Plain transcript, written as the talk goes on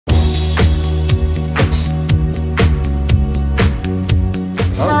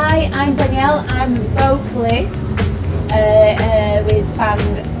Danielle. I'm vocalist with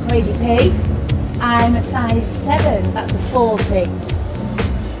band Crazy P. I'm a size 7, that's a 40.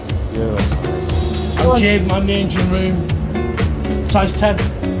 You're a size. I'm Jim, I'm the engine room, size 10.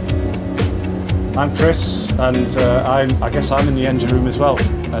 I'm Chris, and I guess I'm in the engine room as well,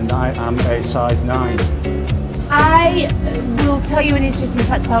 and I am a size 9. I will tell you an interesting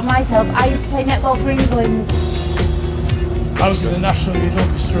fact about myself. I used to play netball for England. I was in the National Youth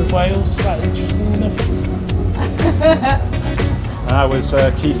Orchestra of Wales. Is that interesting enough? And I was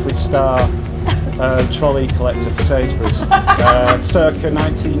Keithley Star trolley collector for Sainsbury's, circa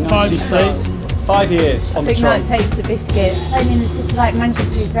 1993. 5 years on the trolley. I think that takes the biscuit. Playing in a city like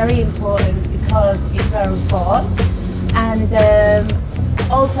Manchester is very important because it's where I was born, and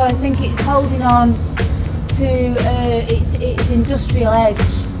also I think it's holding on to its industrial edge,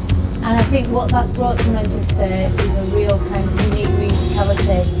 and I think what that's brought to Manchester is a real kind of unique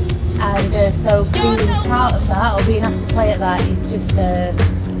musicality, and so being part of that or being asked to play at that is just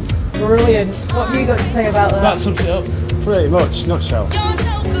brilliant. What have you got to say about that? That sums it up. Pretty much, nutshell.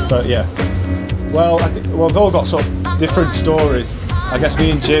 But yeah. Well, we've all got sort of different stories. I guess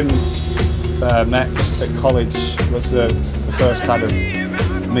me and Jim met at college was the first kind of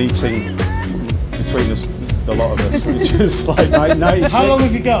meeting between us, the lot of us, which was like 96. How long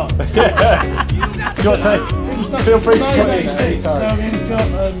have you got? Yeah. Do you want to take? Feel free to cut in at any So time. we've got.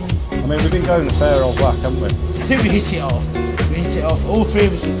 I mean, we've been going a fair old whack, haven't we? I think we hit it off. We hit it off. All three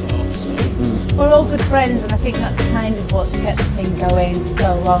of us hit it off. So. We're all good friends, and I think that's kind of what's kept the thing going for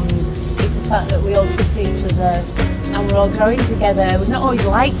so long, is the fact that we all trust each other and we're all growing together. We've not always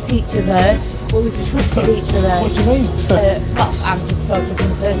liked each other, but we've trusted each other. What do you mean? Well, I'm just talking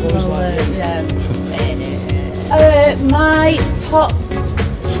from personal, Always liked yeah. My top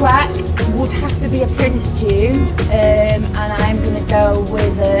track would have to be a Prince tune, and I'm going to go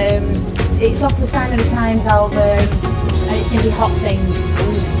with, it's off the Sign of the Times album, and it's going to be Hot Thing.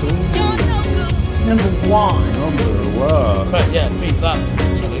 Number 1. Number 1. But yeah, beat that.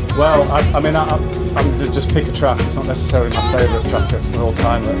 Well, I'm going to just pick a track. It's not necessarily my favourite track of all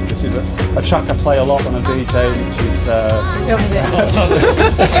time. But this is a track I play a lot when I'm DJing, which is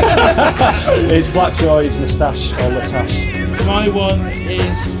it's Black Joy's Moustache All the Tash. My one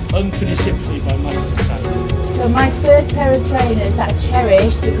is Unfinished Sympathy by Massive Attack. So my first pair of trainers that I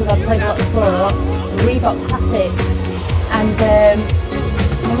cherished, because I played a lot of sport, were Reebok Classics, and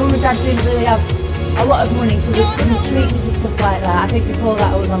my mum and dad didn't really have a lot of money, so they couldn't treat me to stuff like that. I think before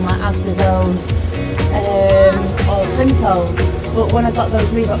that I was on like Asda's Own or Plimsolls, but when I got those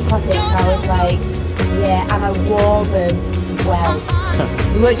Reebok Classics I was like, yeah, and I wore them well.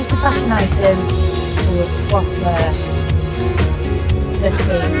 They weren't just a fashion item, they were proper the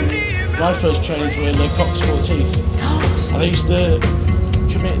thing. My first trainers were Le Coq Sportif, and I used to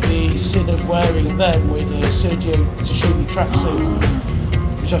commit the sin of wearing them with a Sergio Tashumi tracksuit,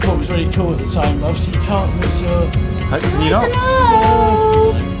 which I thought was very cool at the time. Obviously you can't use your... Can you not?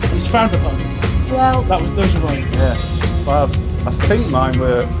 It's frowned upon. Well, Those were mine. Yeah. Well, I think mine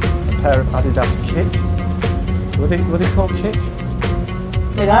were a pair of Adidas Kick. Were they called Kick?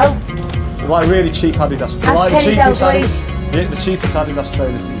 you know? Like really cheap Adidas. Ask Like Kenny the cheapest Adidas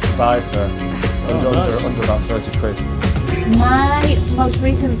trainers that you could buy for under about 30 quid. My most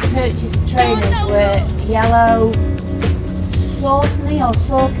recent purchase of trainers were yellow Saucony or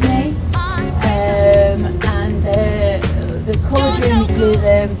Saucony, and the colour drew me to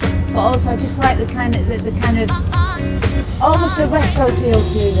them, but also I just like the kind of almost a retro feel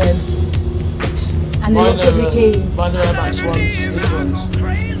to them, and they look good with jeans. Mine are Air Max ones, these ones,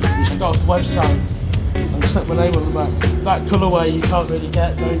 which I got off the website and stuck my name on the back. That colourway you can't really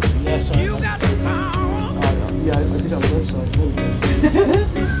get, don't you? Yes, I did it on the website.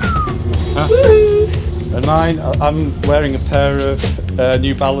 And mine, I'm wearing a pair of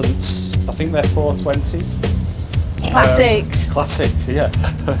New Balance, I think they're 420s. Classics. Classics, yeah.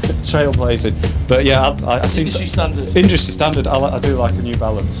 Trailblazing. But yeah, I seem Industry standard. Industry standard, I do like a New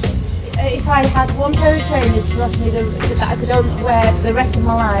Balance. So. If I had one pair of trainers to last me that I could only wear for the rest of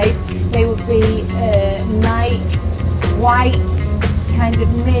my life, they would be Nike white, kind of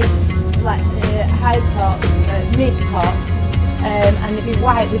mid, like high top, mid top, and they'd be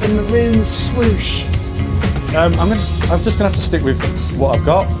white with a maroon swoosh. I'm just gonna have to stick with what I've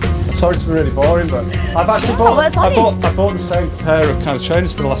got. I'm sorry to be really boring, but I've actually bought the same pair of kind of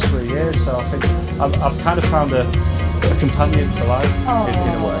trainers for the last 3 years, so I think I've kind of found a companion for life in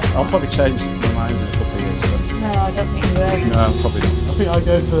a way. I'll probably change my mind in a couple of years, but No, I don't think you will. no, probably not. I think I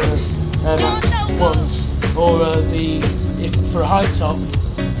go for Air Max ones, or if for a high top,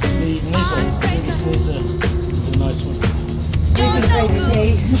 the Nizza. I think this Nizza is a nice one. We've been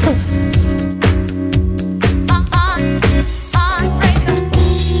crazy.